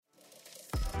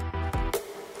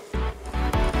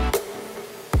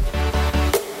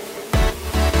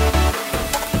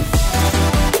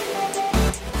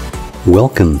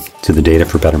Welcome to the Data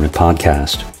for Betterment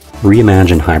podcast,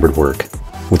 Reimagine Hybrid Work,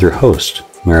 with your host,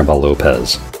 Maribel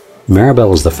Lopez.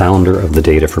 Maribel is the founder of the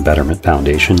Data for Betterment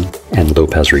Foundation and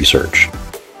Lopez Research.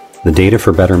 The Data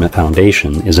for Betterment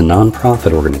Foundation is a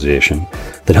nonprofit organization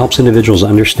that helps individuals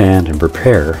understand and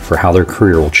prepare for how their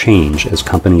career will change as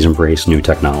companies embrace new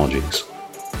technologies.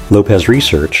 Lopez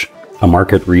Research, a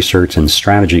market research and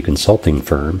strategy consulting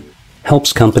firm,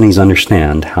 helps companies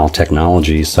understand how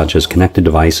technologies such as connected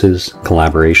devices,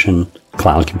 collaboration,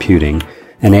 cloud computing,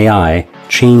 and AI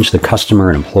change the customer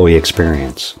and employee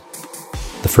experience.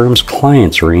 The firm's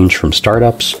clients range from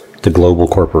startups to global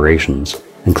corporations,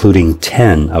 including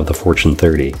 10 of the Fortune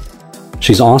 30.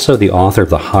 She's also the author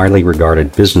of the highly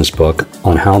regarded business book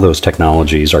on how those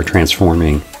technologies are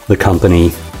transforming the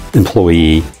company,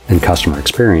 employee, and customer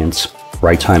experience,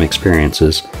 Right Time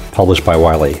Experiences, published by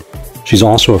Wiley. She's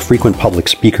also a frequent public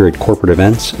speaker at corporate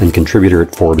events and contributor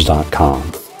at Forbes.com.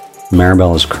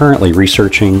 Maribel is currently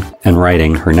researching and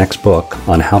writing her next book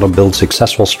on how to build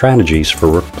successful strategies for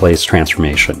workplace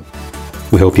transformation.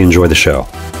 We hope you enjoy the show.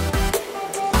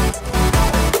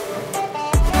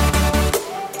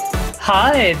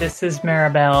 Hi, this is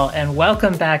Maribel, and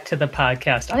welcome back to the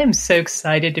podcast. I am so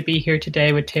excited to be here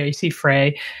today with Tracy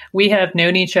Frey. We have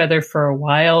known each other for a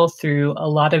while through a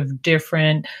lot of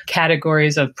different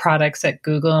categories of products at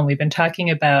Google, and we've been talking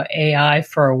about AI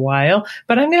for a while,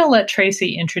 but I'm going to let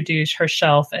Tracy introduce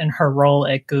herself and her role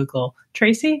at Google.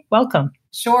 Tracy, welcome.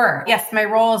 Sure. Yes, my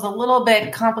role is a little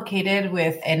bit complicated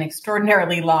with an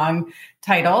extraordinarily long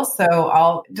title. So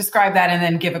I'll describe that and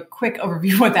then give a quick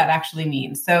overview of what that actually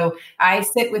means. So I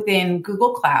sit within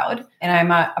Google Cloud, and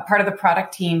I'm a part of the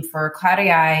product team for Cloud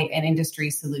AI and Industry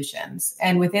Solutions.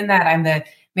 And within that, I'm the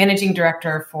managing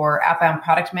director for outbound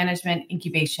product management,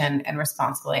 incubation, and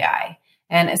responsible AI.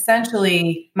 And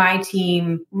essentially, my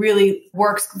team really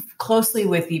works closely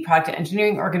with the product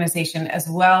engineering organization, as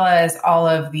well as all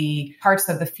of the parts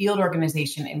of the field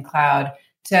organization in cloud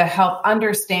to help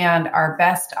understand our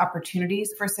best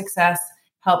opportunities for success,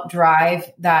 help drive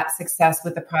that success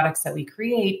with the products that we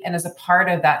create. And as a part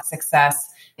of that success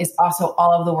is also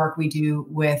all of the work we do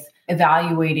with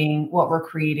evaluating what we're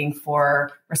creating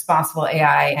for responsible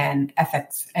AI and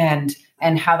ethics and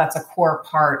how that's a core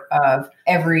part of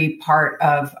every part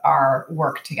of our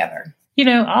work together. You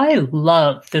know, I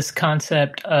love this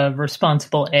concept of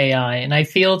responsible AI, and I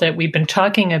feel that we've been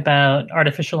talking about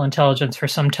artificial intelligence for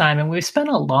some time, and we've spent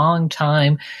a long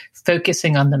time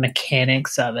focusing on the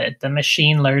mechanics of it, the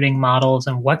machine learning models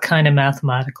and what kind of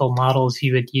mathematical models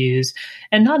you would use,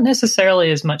 and not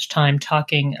necessarily as much time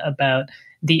talking about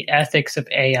the ethics of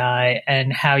AI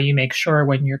and how you make sure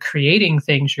when you're creating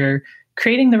things, you're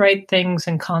creating the right things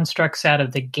and constructs out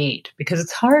of the gate, because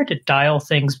it's hard to dial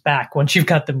things back once you've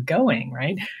got them going,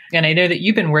 right? And I know that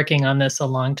you've been working on this a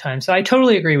long time. So I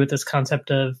totally agree with this concept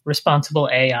of responsible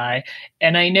AI.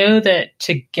 And I know that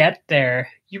to get there,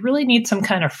 you really need some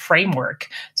kind of framework.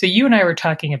 So you and I were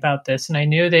talking about this, and I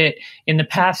know that in the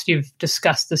past you've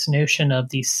discussed this notion of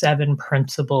the 7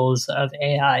 principles of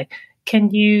AI. Can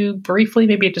you briefly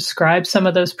maybe describe some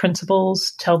of those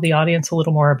principles, tell the audience a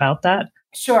little more about that?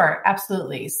 Sure,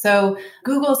 absolutely. So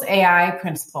Google's AI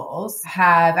principles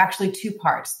have actually 2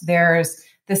 parts. There's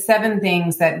the 7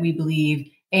 things that we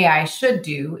believe AI should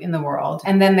do in the world.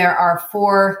 And then there are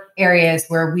 4 areas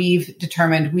where we've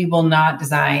determined we will not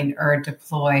design or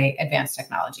deploy advanced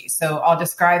technology. So I'll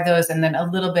describe those and then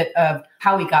a little bit of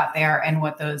how we got there and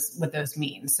what those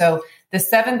mean. So the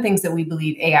 7 things that we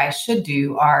believe AI should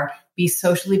do are be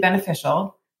socially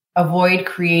beneficial, avoid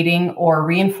creating or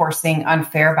reinforcing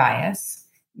unfair bias,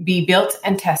 be built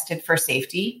and tested for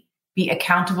safety, be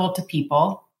accountable to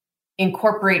people,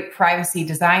 incorporate privacy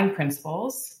design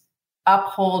principles,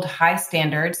 uphold high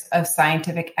standards of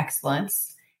scientific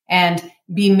excellence, and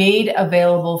be made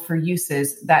available for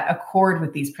uses that accord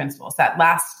with these principles. That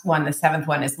last one, the 7th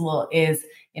one, is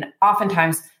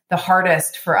oftentimes the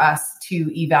hardest for us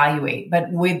to evaluate. But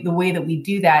with the way that we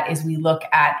do that is we look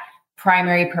at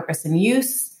primary purpose and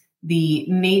use, the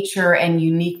nature and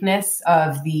uniqueness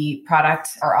of the product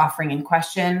or offering in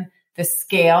question, the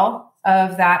scale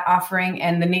of that offering,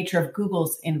 and the nature of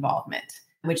Google's involvement,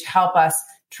 which help us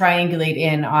triangulate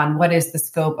in on what is the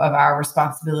scope of our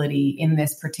responsibility in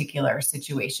this particular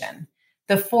situation.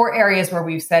 The 4 areas where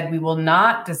we've said we will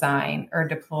not design or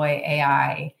deploy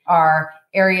AI are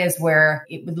areas where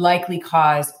it would likely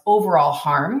cause overall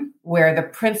harm, where the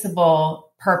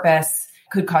principal purpose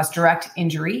could cause direct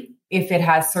injury, if it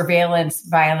has surveillance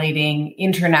violating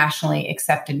internationally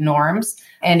accepted norms,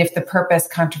 and if the purpose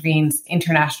contravenes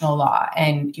international law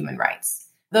and human rights.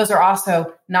 Those are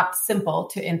also not simple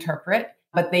to interpret,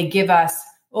 but they give us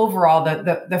overall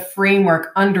the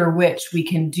framework under which we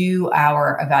can do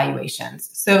our evaluations.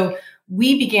 So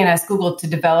we began as Google to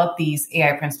develop these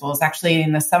AI principles actually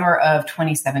in the summer of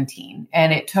 2017.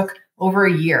 And it took over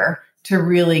a year to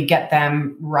really get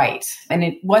them right. And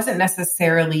it wasn't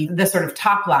necessarily the sort of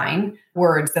top line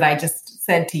words that I just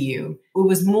said to you. It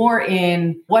was more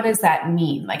in what does that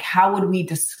mean? Like, how would we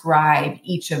describe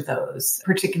each of those,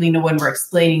 particularly when we're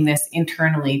explaining this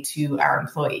internally to our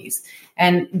employees?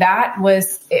 And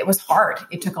it was hard.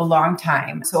 It took a long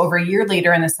time. So over a year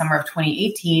later, in the summer of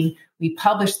 2018, we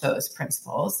published those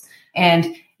principles.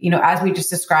 And, as we just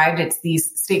described, it's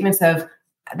these statements that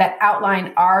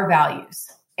outline our values.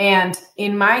 And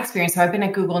in my experience, so I've been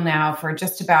at Google now for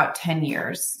just about 10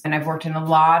 years, and I've worked in a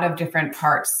lot of different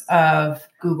parts of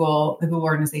Google, the Google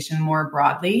organization more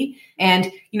broadly.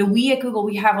 And, we at Google,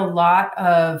 we have a lot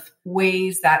of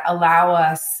ways that allow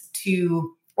us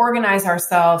to organize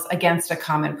ourselves against a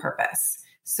common purpose.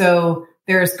 So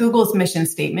there's Google's mission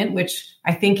statement, which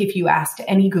I think if you asked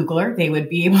any Googler, they would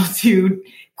be able to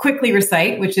quickly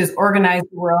recite, which is organize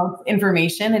the world's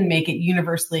information and make it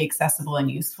universally accessible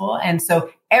and useful. And so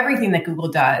everything that Google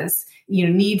does,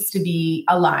 needs to be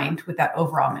aligned with that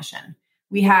overall mission.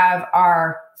 We have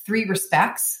our 3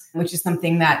 respects, which is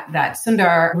something that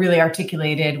Sundar really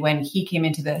articulated when he came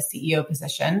into the CEO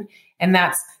position. And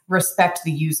that's respect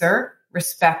the user,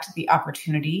 respect the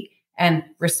opportunity, and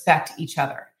respect each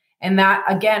other. And that,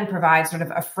 again, provides sort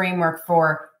of a framework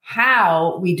for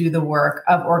how we do the work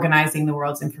of organizing the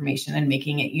world's information and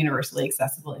making it universally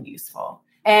accessible and useful.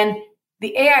 And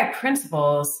the AI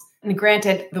principles, and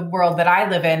granted, the world that I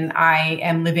live in, I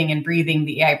am living and breathing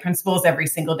the AI principles every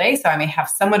single day, so I may have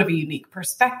somewhat of a unique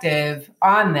perspective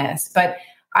on this, but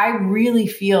I really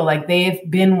feel like they've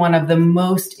been one of the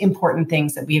most important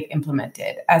things that we have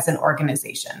implemented as an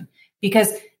organization,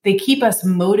 because they keep us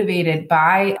motivated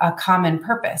by a common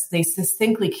purpose. They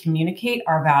succinctly communicate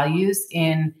our values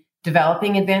in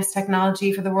developing advanced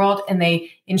technology for the world, and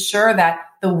they ensure that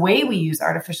the way we use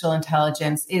artificial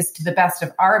intelligence is to the best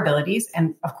of our abilities.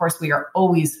 And of course, we are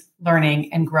always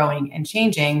learning and growing and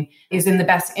changing, is in the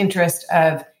best interest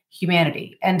of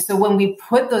humanity. And so when we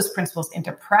put those principles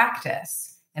into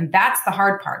practice, and that's the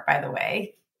hard part, by the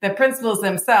way, the principles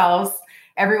themselves,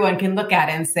 everyone can look at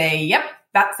it and say, yep,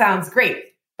 that sounds great.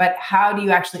 But how do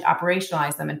you actually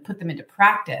operationalize them and put them into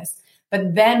practice?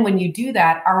 But then when you do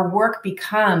that, our work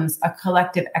becomes a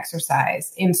collective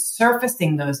exercise in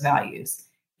surfacing those values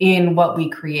in what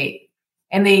we create.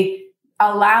 And they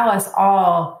allow us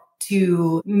all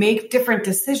to make different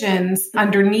decisions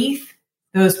underneath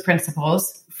those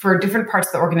principles for different parts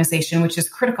of the organization, which is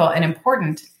critical and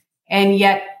important, and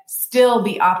yet still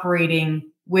be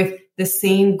operating with the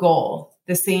same goal,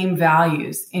 the same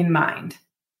values in mind,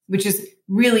 which is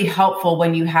really helpful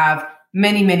when you have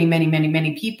many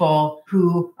people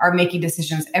who are making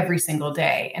decisions every single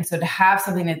day. And so to have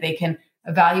something that they can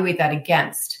evaluate that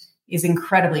against is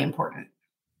incredibly important.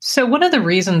 So one of the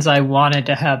reasons I wanted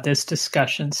to have this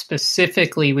discussion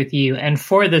specifically with you and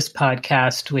for this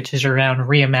podcast, which is around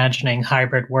reimagining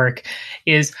hybrid work,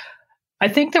 is I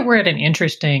think that we're at an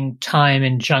interesting time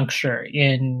and juncture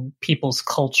in people's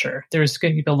culture. There's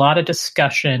going to be a lot of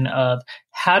discussion of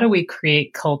how do we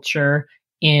create culture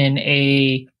in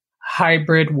a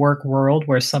hybrid work world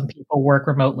where some people work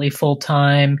remotely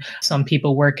full-time, some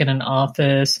people work in an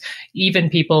office, even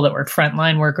people that were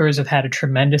frontline workers have had a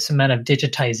tremendous amount of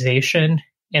digitization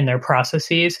in their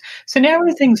processes. So now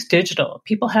everything's digital.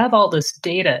 People have all this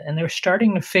data and they're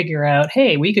starting to figure out,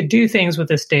 hey, we could do things with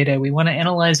this data. We want to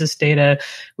analyze this data.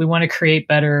 We want to create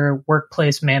better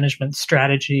workplace management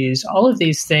strategies, all of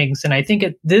these things. And I think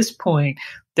at this point,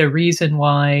 the reason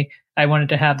why I wanted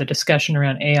to have the discussion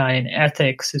around AI and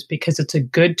ethics is because it's a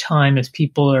good time as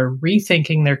people are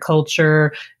rethinking their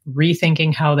culture,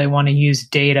 rethinking how they want to use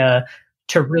data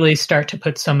to really start to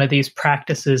put some of these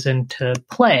practices into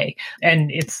play.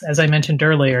 And it's, as I mentioned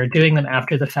earlier, doing them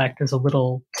after the fact is a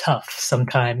little tough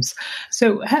sometimes.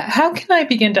 So how can I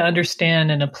begin to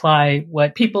understand and apply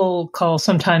what people call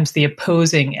sometimes the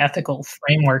opposing ethical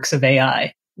frameworks of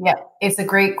AI? Yeah, it's a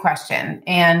great question.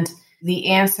 And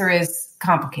the answer is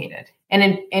complicated.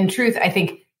 And in truth, I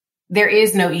think there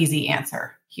is no easy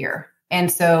answer here. And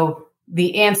so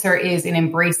the answer is in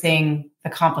embracing the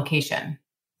complication.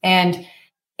 And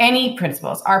any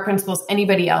principles, our principles,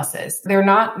 anybody else's, they're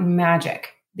not magic.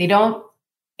 They don't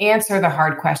answer the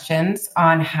hard questions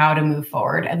on how to move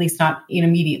forward, at least not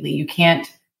immediately. You can't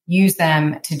use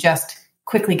them to just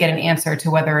quickly get an answer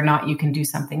to whether or not you can do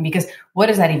something, because what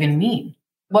does that even mean?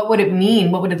 What would it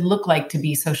mean? What would it look like to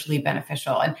be socially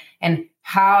beneficial? And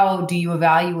how do you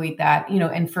evaluate that?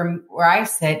 And from where I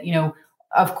sit,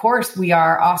 of course,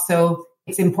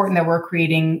 it's important that we're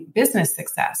creating business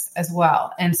success as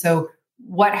well. And so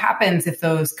what happens if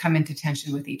those come into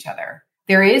tension with each other?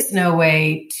 There's no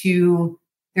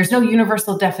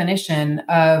universal definition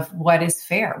of what is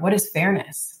fair. What is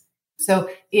fairness? So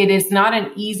it is not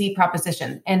an easy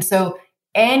proposition. And so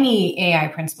any AI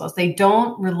principles, they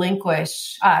don't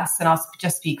relinquish us, and I'll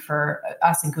just speak for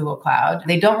us in Google Cloud,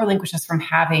 they don't relinquish us from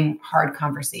having hard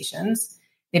conversations.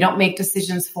 They don't make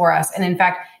decisions for us. And in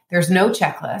fact, there's no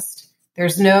checklist.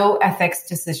 There's no ethics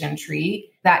decision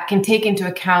tree that can take into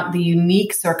account the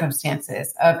unique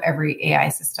circumstances of every AI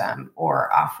system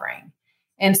or offering.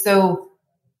 And so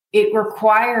it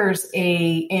requires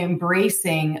a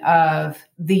embracing of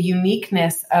the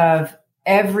uniqueness of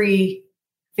everything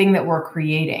that we're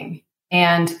creating.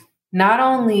 And not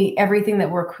only everything that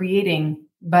we're creating,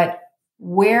 but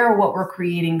where what we're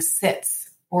creating sits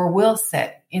or will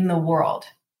sit in the world.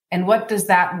 And what does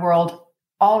that world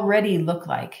already look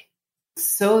like?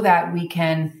 So that we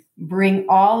can bring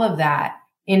all of that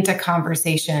into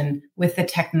conversation with the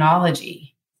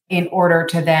technology in order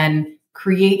to then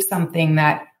create something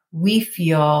that we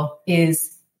feel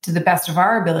is, to the best of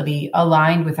our ability,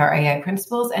 aligned with our AI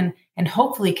principles and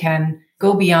hopefully can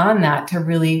go beyond that to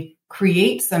really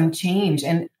create some change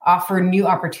and offer new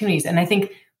opportunities. And I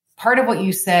think part of what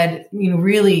you said,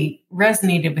 really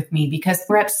resonated with me because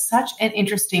we're at such an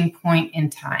interesting point in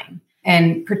time.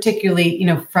 And particularly,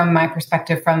 from my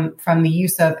perspective, from the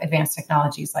use of advanced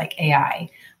technologies like AI,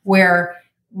 where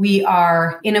we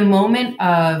are in a moment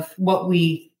of what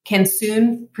we can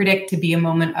soon predict to be a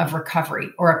moment of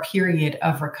recovery or a period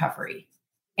of recovery.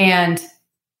 And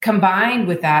combined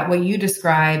with that, what you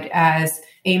described as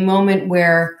a moment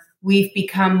where we've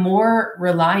become more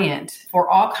reliant for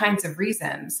all kinds of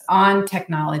reasons on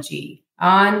technology,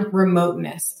 on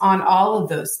remoteness, on all of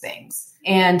those things.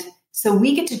 And so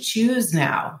we get to choose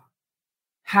now,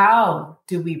 how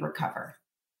do we recover?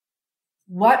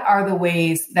 What are the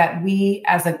ways that we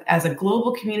as a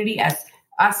global community, as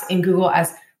us in Google,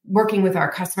 as working with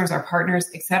our customers, our partners,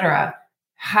 et cetera,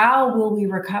 how will we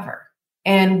recover?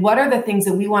 And what are the things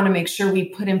that we want to make sure we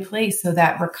put in place so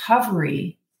that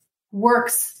recovery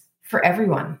works for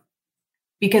everyone?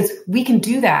 Because we can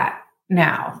do that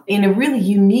now in a really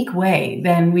unique way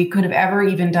than we could have ever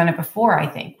even done it before, I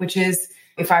think, which is,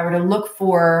 if I were to look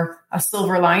for a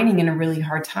silver lining in a really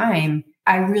hard time,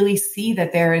 I really see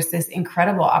that there is this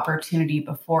incredible opportunity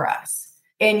before us.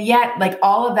 And yet,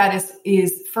 all of that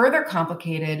is further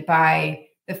complicated by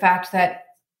the fact that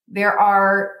there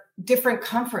are different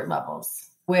comfort levels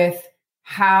with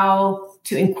how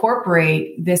to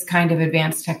incorporate this kind of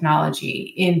advanced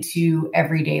technology into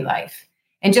everyday life.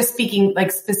 And just speaking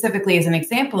specifically as an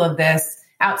example of this,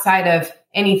 outside of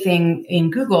anything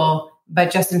in Google, but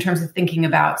just in terms of thinking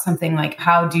about something like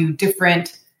how do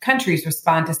different countries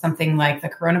respond to something like the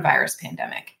coronavirus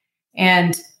pandemic.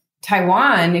 And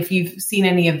Taiwan, if you've seen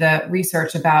any of the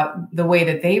research about the way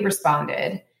that they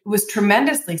responded, was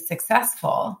tremendously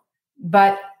successful,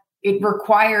 but it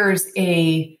requires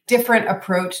a different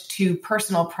approach to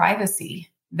personal privacy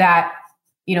that,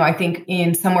 I think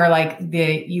in somewhere like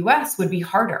the US would be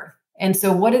harder. And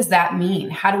so what does that mean?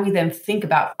 How do we then think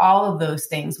about all of those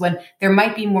things when there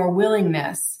might be more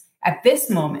willingness at this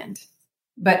moment,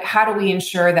 but how do we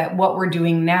ensure that what we're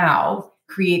doing now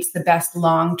creates the best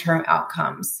long-term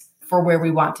outcomes for where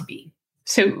we want to be?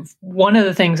 So one of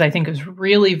the things I think is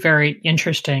really very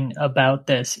interesting about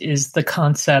this is the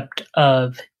concept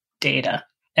of data.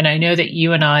 And I know that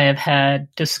you and I have had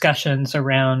discussions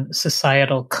around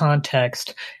societal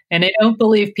context, and I don't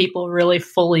believe people really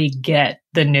fully get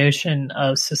the notion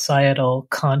of societal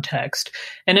context.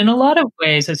 And in a lot of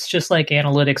ways, it's just like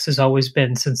analytics has always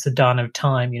been since the dawn of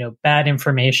time, bad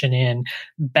information in,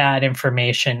 bad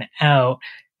information out.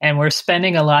 And we're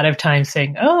spending a lot of time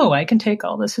saying, oh, I can take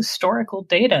all this historical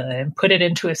data and put it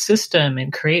into a system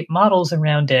and create models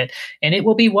around it, and it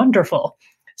will be wonderful.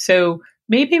 So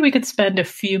maybe we could spend a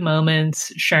few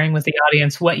moments sharing with the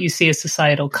audience what you see as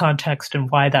societal context and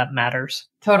why that matters.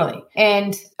 Totally.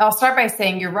 And I'll start by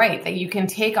saying you're right, that you can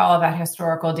take all of that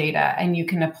historical data and you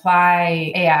can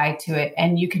apply AI to it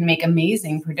and you can make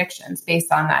amazing predictions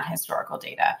based on that historical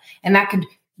data. And that could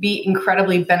be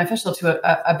incredibly beneficial to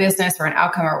a business or an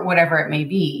outcome or whatever it may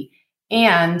be.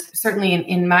 And certainly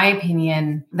in my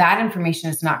opinion, that information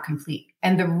is not complete.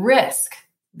 And the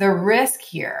risk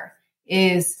here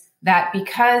is that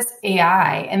because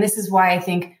AI, and this is why I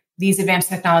think these advanced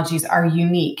technologies are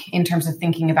unique in terms of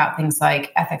thinking about things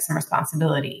like ethics and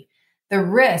responsibility, the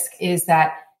risk is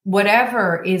that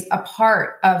whatever is a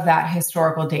part of that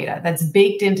historical data, that's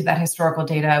baked into that historical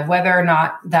data, whether or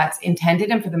not that's intended,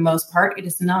 and for the most part, it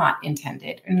is not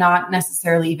intended, not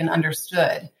necessarily even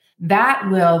understood, that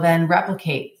will then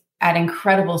replicate at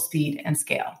incredible speed and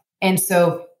scale. And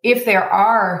so if there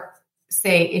are,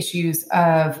 say, issues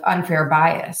of unfair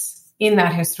bias in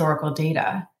that historical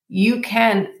data, you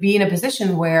can be in a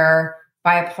position where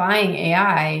by applying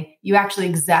AI, you actually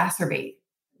exacerbate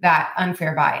that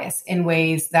unfair bias in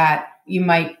ways that you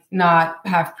might not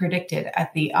have predicted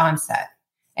at the onset.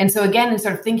 And so again, in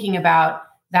sort of thinking about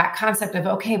that concept of,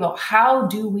 okay, well, how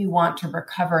do we want to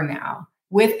recover now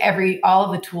with all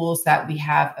of the tools that we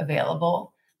have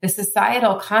available? The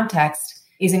societal context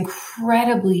is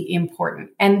incredibly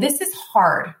important. And this is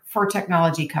hard for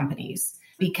technology companies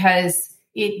because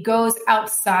it goes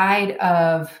outside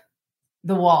of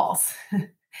the walls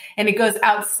and it goes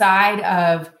outside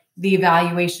of the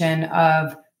evaluation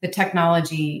of the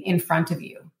technology in front of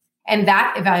you. And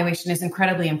that evaluation is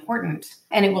incredibly important.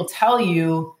 And it will tell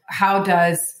you, how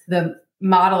does the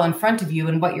model in front of you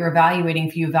and what you're evaluating,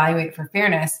 if you evaluate it for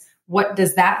fairness, what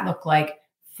does that look like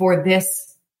for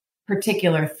this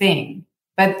particular thing?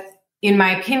 But in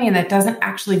my opinion, that doesn't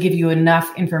actually give you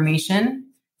enough information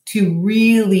to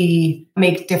really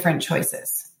make different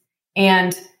choices.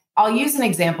 And I'll use an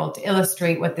example to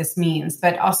illustrate what this means,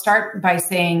 but I'll start by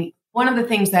saying one of the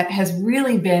things that has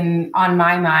really been on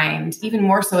my mind, even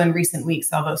more so in recent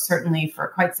weeks, although certainly for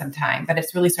quite some time, but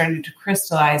it's really starting to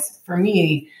crystallize for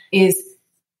me, is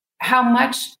how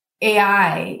much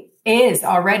AI is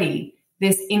already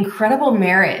this incredible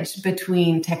marriage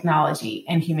between technology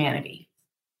and humanity.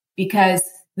 Because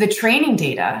the training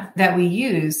data that we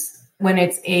use when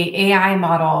it's a AI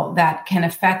model that can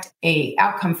affect a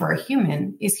outcome for a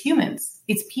human is humans,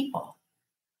 it's people.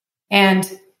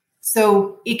 And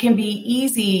so it can be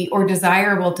easy or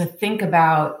desirable to think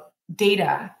about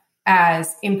data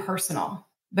as impersonal.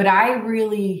 But I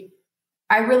really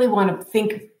want to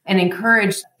think and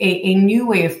encourage a new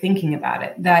way of thinking about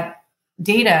it, that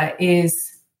data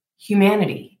is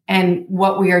humanity, and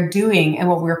what we are doing and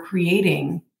what we're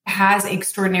creating has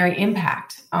extraordinary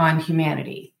impact on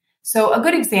humanity. So a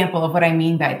good example of what I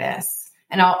mean by this,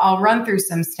 and I'll run through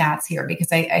some stats here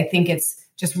because I think it's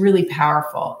just really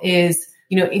powerful, is,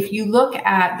 if you look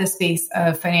at the space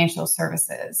of financial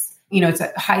services, it's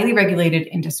a highly regulated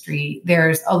industry.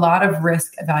 There's a lot of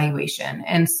risk evaluation.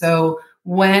 And so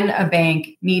when a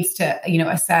bank needs to,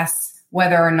 assess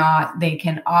whether or not they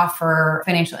can offer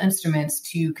financial instruments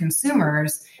to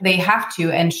consumers, they have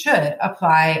to and should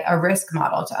apply a risk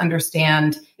model to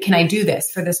understand, can I do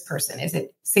this for this person? Is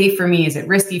it safe for me? Is it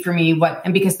risky for me?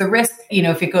 And because the risk,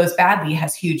 if it goes badly,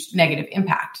 has huge negative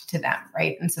impact to them,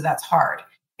 right? And so that's hard.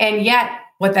 And yet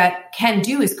what that can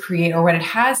do is create, or what it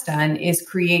has done is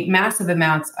create massive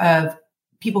amounts of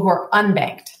people who are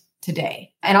unbanked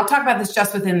today. And I'll talk about this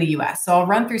just within the US. So I'll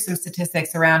run through some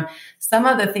statistics around some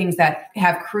of the things that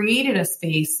have created a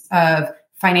space of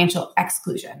financial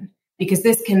exclusion, because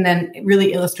this can then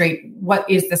really illustrate what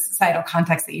is the societal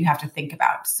context that you have to think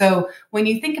about. So when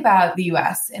you think about the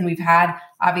US, and we've had,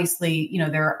 obviously,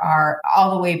 there are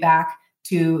all the way back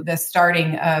to the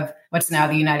starting of what's now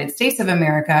the United States of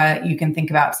America, you can think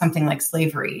about something like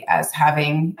slavery as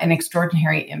having an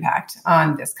extraordinary impact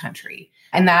on this country.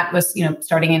 And that was,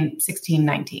 starting in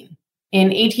 1619. In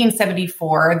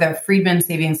 1874, the Freedmen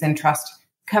Savings and Trust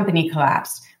Company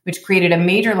collapsed, which created a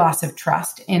major loss of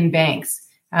trust in banks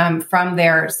from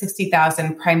their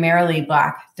 60,000 primarily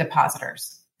Black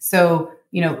depositors. So,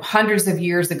 hundreds of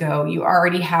years ago, you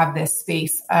already have this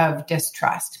space of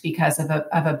distrust because of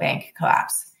a bank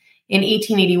collapse. In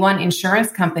 1881,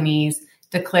 insurance companies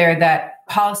declared that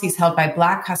policies held by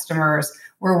Black customers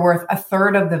were worth a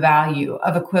third of the value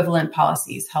of equivalent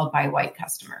policies held by white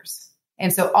customers.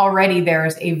 And so already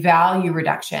there's a value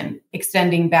reduction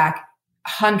extending back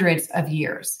hundreds of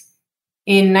years.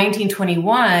 In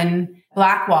 1921,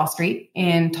 Black Wall Street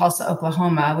in Tulsa,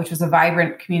 Oklahoma, which was a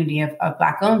vibrant community of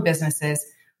Black-owned businesses,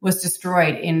 was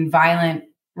destroyed in violent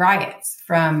riots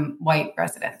from white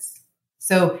residents.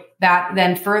 So that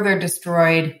then further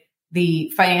destroyed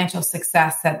the financial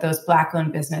success that those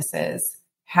Black-owned businesses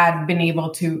had been able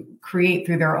to create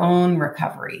through their own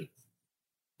recovery.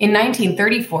 In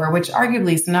 1934, which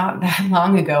arguably is not that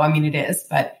long ago, it is,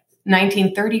 but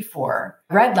 1934,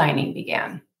 redlining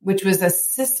began, which was a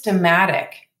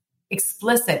systematic,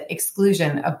 explicit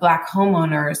exclusion of Black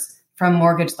homeowners from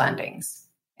mortgage lendings.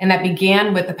 And that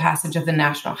began with the passage of the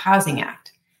National Housing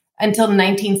Act. Until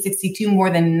 1962, more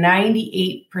than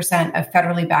 98% of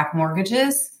federally backed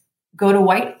mortgages go to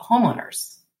white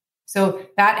homeowners. So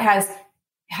that has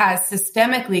has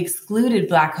systemically excluded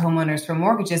Black homeowners from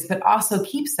mortgages, but also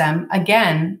keeps them,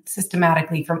 again,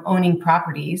 systematically from owning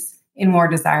properties in more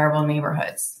desirable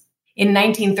neighborhoods. In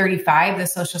 1935, the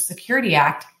Social Security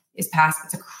Act is passed.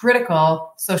 It's a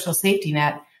critical social safety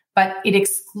net, but it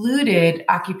excluded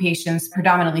occupations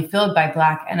predominantly filled by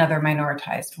Black and other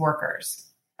minoritized workers.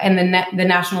 And the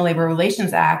National Labor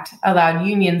Relations Act allowed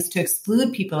unions to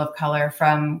exclude people of color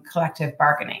from collective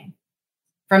bargaining.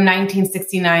 From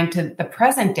 1969 to the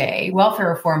present day, welfare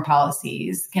reform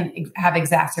policies can have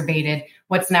exacerbated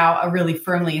what's now a really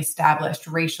firmly established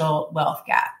racial wealth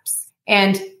gaps.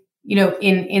 And,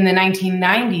 in the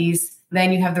 1990s,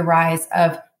 then you have the rise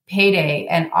of payday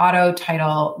and auto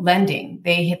title lending.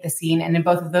 They hit the scene. And in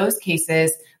both of those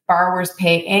cases, borrowers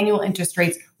pay annual interest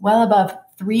rates well above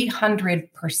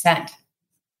 300%.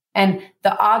 And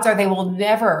the odds are they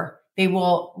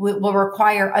will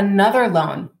require another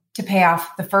loan to pay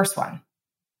off the first one.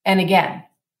 And again,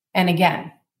 and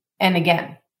again, and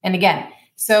again, and again.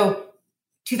 So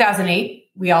 2008,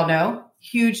 we all know,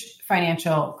 huge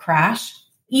financial crash,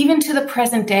 even to the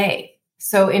present day.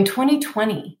 So in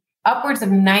 2020, upwards of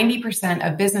 90%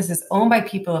 of businesses owned by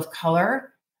people of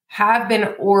color have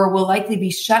been or will likely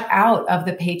be shut out of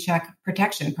the Paycheck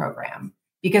Protection Program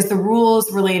because the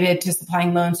rules related to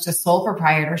supplying loans to sole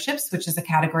proprietorships, which is a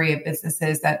category of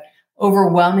businesses that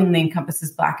overwhelmingly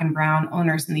encompasses Black and brown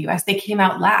owners in the US, they came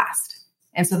out last.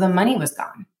 And so the money was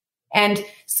gone. And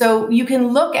so you can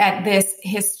look at this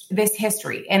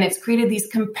history, and it's created these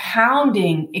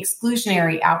compounding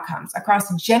exclusionary outcomes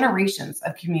across generations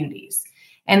of communities.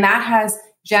 And that has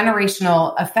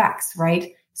generational effects,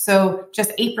 right? So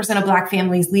just 8% of Black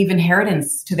families leave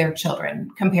inheritance to their children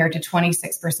compared to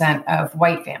 26% of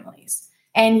white families.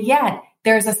 And yet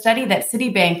there's a study that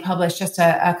Citibank published just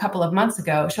a couple of months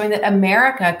ago showing that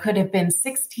America could have been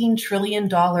 $16 trillion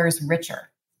richer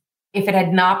if it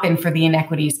had not been for the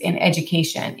inequities in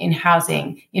education, in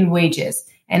housing, in wages,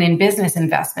 and in business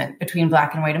investment between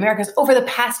Black and white Americans over the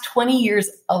past 20 years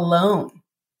alone,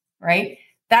 right?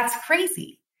 That's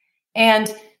crazy.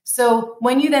 And so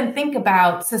when you then think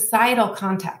about societal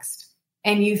context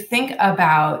and you think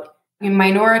about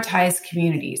minoritized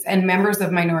communities and members of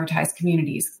minoritized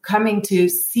communities coming to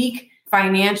seek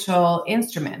financial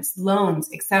instruments, loans,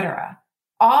 etc.,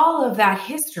 all of that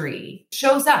history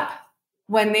shows up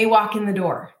when they walk in the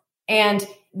door. And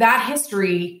that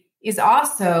history is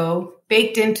also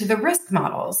baked into the risk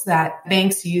models that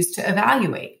banks use to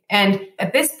evaluate. And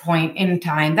at this point in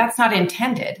time, that's not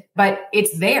intended, but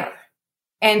it's there.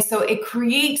 And so it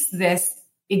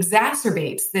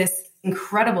exacerbates this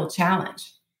incredible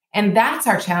challenge. And that's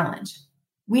our challenge.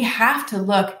 We have to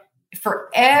look for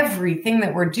everything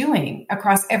that we're doing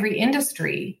across every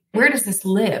industry. Where does this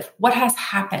live? What has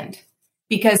happened?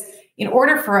 Because in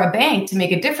order for a bank to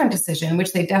make a different decision,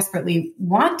 which they desperately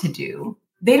want to do,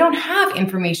 they don't have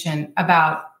information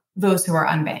about those who are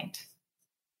unbanked.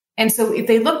 And so if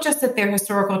they look just at their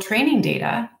historical training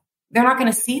data, they're not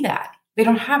going to see that. They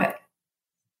don't have it.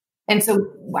 And so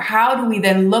how do we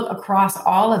then look across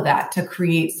all of that to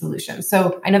create solutions?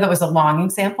 So I know that was a long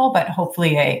example, but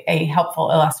hopefully a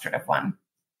helpful illustrative one.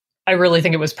 I really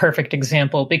think it was a perfect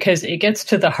example because it gets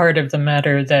to the heart of the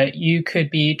matter that you could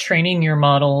be training your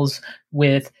models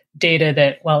with data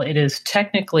that, while it is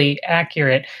technically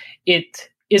accurate, it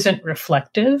isn't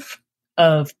reflective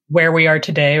of where we are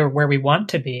today or where we want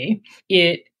to be.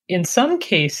 It, in some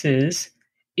cases,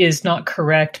 is not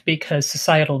correct because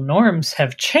societal norms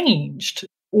have changed,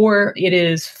 or it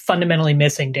is fundamentally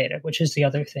missing data, which is the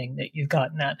other thing that you've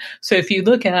gotten at. So if you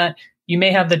look at, you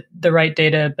may have the right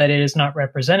data, but it is not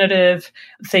representative.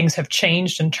 Things have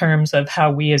changed in terms of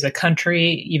how we as a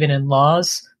country, even in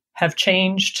laws, have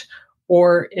changed,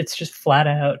 or it's just flat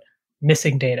out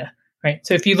missing data. Right.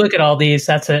 So if you look at all these,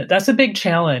 that's a big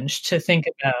challenge to think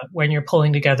about when you're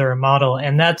pulling together a model.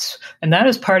 And that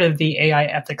is part of the AI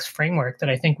ethics framework that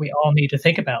I think we all need to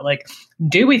think about. Like,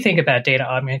 do we think about data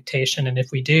augmentation? And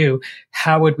if we do,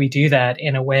 how would we do that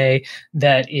in a way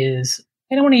that is,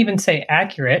 I don't want to even say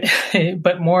accurate,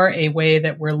 but more a way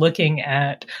that we're looking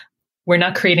at, we're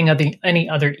not creating any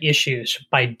other issues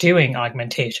by doing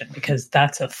augmentation, because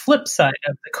that's a flip side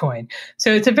of the coin.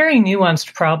 So it's a very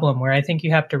nuanced problem where I think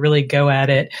you have to really go at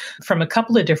it from a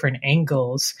couple of different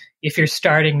angles. If you're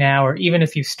starting now, or even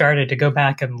if you've started, to go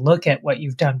back and look at what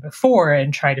you've done before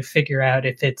and try to figure out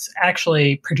if it's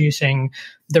actually producing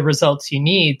the results you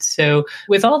need. So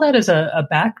with all that as a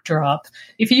backdrop,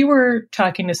 if you were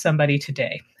talking to somebody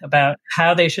today about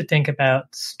how they should think about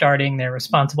starting their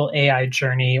responsible AI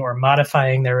journey or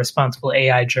modifying their responsible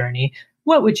AI journey,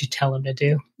 what would you tell them to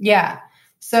do? Yeah.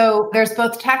 So there's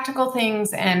both tactical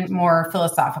things and more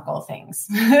philosophical things,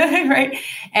 right?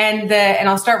 And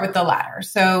I'll start with the latter.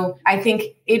 So I think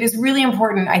it is really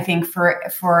important, I think,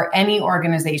 for any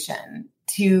organization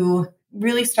to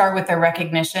really start with the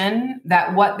recognition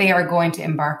that what they are going to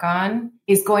embark on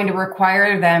is going to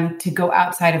require them to go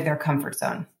outside of their comfort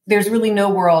zone. There's really no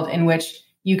world in which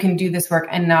you can do this work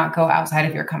and not go outside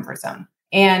of your comfort zone.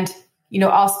 And,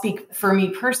 I'll speak for me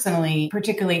personally,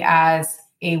 particularly as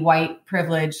a white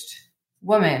privileged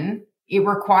woman. It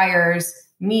requires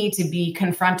me to be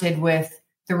confronted with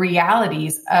the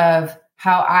realities of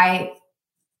how I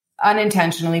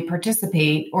unintentionally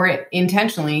participate, or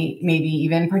intentionally maybe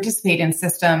even participate in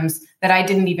systems that I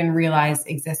didn't even realize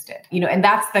existed. And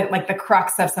that's the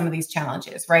crux of some of these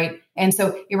challenges, right? And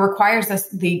so it requires us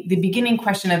the beginning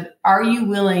question of, are you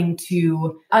willing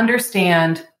to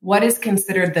understand what is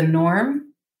considered the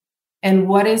norm and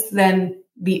what is then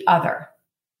the other?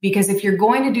 Because if you're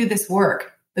going to do this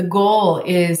work, the goal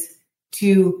is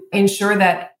to ensure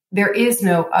that there is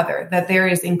no other, that there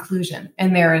is inclusion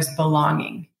and there is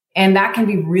belonging. And that can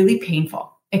be really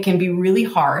painful. It can be really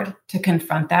hard to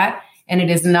confront that. And it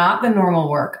is not the normal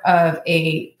work of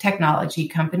a technology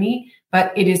company,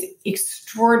 but it is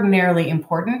extraordinarily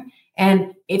important.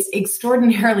 And it's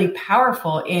extraordinarily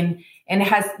powerful and it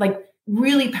has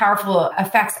really powerful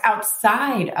effects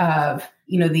outside of,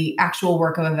 the actual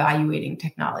work of evaluating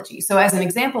technology. So as an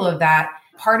example of that,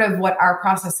 part of what our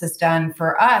process has done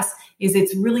for us is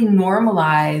it's really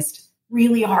normalized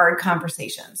really hard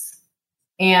conversations.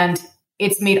 And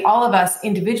it's made all of us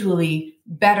individually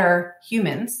better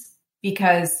humans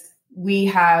because we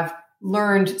have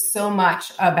learned so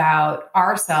much about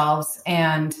ourselves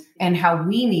and how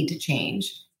we need to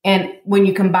change. And when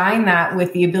you combine that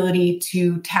with the ability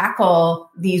to tackle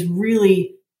these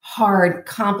really hard,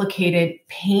 complicated,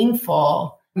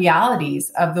 painful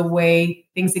realities of the way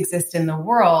things exist in the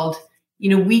world,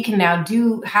 we can now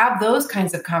have those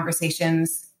kinds of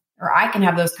conversations, or I can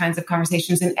have those kinds of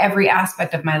conversations in every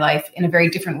aspect of my life in a very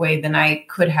different way than I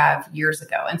could have years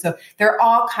ago. And so there are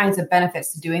all kinds of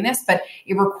benefits to doing this, but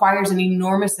it requires an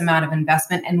enormous amount of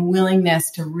investment and willingness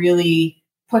to really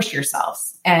push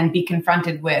yourselves and be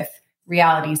confronted with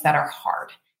realities that are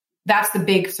hard. That's the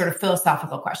big sort of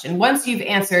philosophical question. Once you've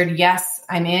answered, yes,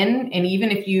 I'm in, and even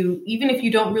if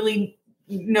you don't really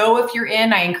know if you're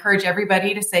in, I encourage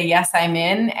everybody to say, yes, I'm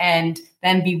in, and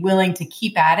then be willing to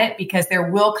keep at it, because there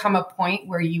will come a point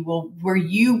where you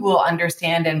will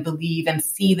understand and believe and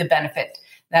see the benefit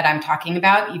that I'm talking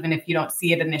about, even if you don't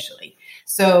see it initially.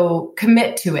 So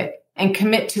commit to it, and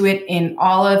commit to it in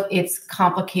all of its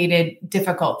complicated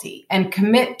difficulty, and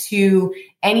commit to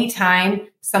any time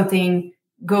something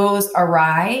goes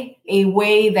awry, a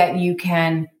way that you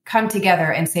can come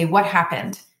together and say, what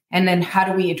happened? And then how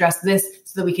do we address this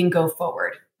so that we can go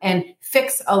forward and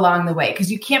fix along the way?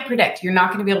 Because you can't predict. You're not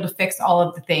going to be able to fix all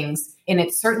of the things. And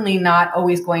it's certainly not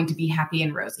always going to be happy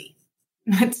and rosy.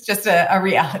 It's just a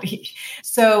reality.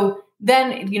 So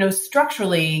then,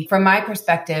 structurally, from my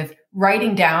perspective,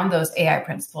 writing down those AI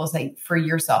principles for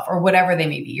yourself, or whatever they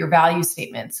may be, your value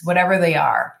statements, whatever they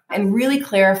are, and really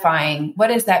clarifying, what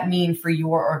does that mean for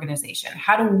your organization?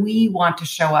 How do we want to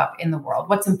show up in the world?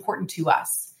 What's important to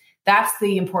us? That's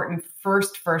the important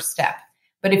first step.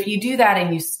 But if you do that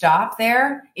and you stop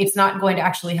there, it's not going to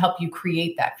actually help you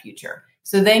create that future.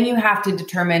 So then you have to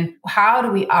determine, how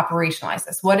do we operationalize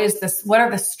this? What is this? What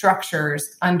are the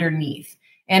structures underneath?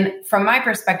 And from my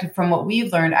perspective, from what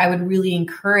we've learned, I would really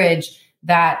encourage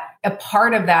that a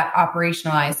part of that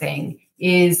operationalizing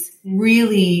is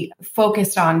really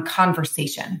focused on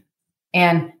conversation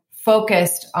and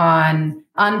focused on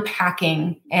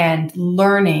unpacking and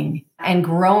learning and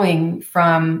growing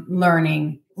from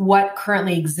learning what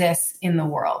currently exists in the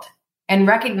world, and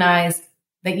recognize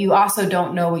that you also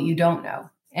don't know what you don't know.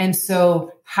 And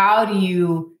so how do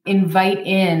you invite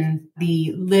in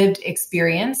the lived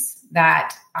experience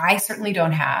that I certainly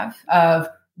don't have of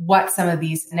what some of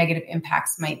these negative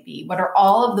impacts might be? What are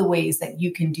all of the ways that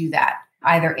you can do that,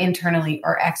 either internally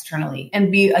or externally?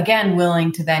 And be, again,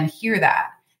 willing to then hear that,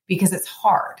 because it's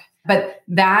hard. But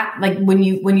that, when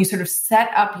you sort of set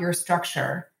up your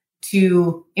structure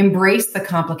to embrace the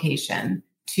complication,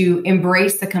 to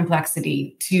embrace the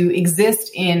complexity, to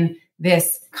exist in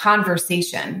this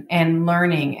conversation and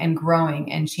learning and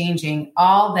growing and changing,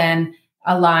 all then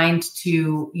aligned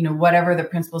to, whatever the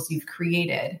principles you've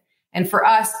created. And for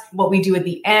us, what we do at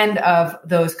the end of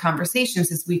those conversations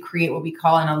is we create what we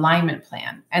call an alignment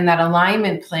plan. And that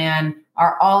alignment plan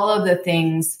are all of the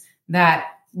things that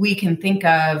we can think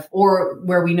of, or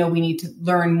where we know we need to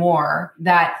learn more,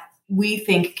 that we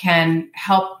think can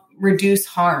help reduce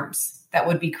harms that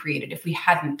would be created if we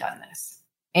hadn't done this.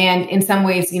 And in some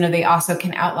ways, they also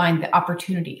can outline the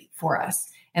opportunity for us.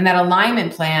 And that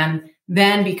alignment plan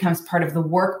then becomes part of the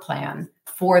work plan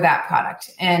for that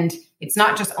product. And it's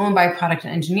not just owned by product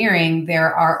and engineering.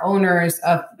 There are owners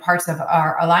of parts of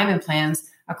our alignment plans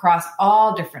across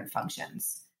all different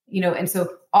functions. And so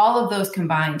all of those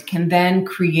combined can then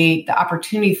create the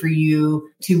opportunity for you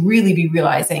to really be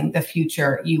realizing the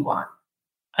future you want.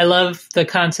 I love the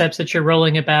concepts that you're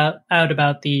rolling out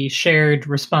about the shared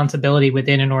responsibility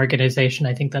within an organization.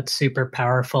 I think that's super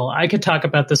powerful. I could talk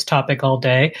about this topic all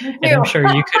day, and I'm sure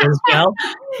you could as well.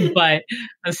 But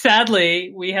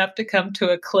sadly, we have to come to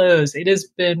a close. It has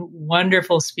been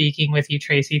wonderful speaking with you,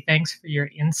 Tracy. Thanks for your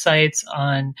insights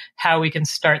on how we can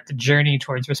start the journey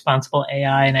towards responsible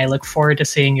AI. And I look forward to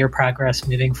seeing your progress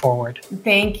moving forward.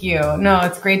 Thank you. No,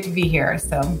 it's great to be here.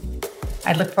 So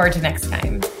I look forward to next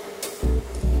time.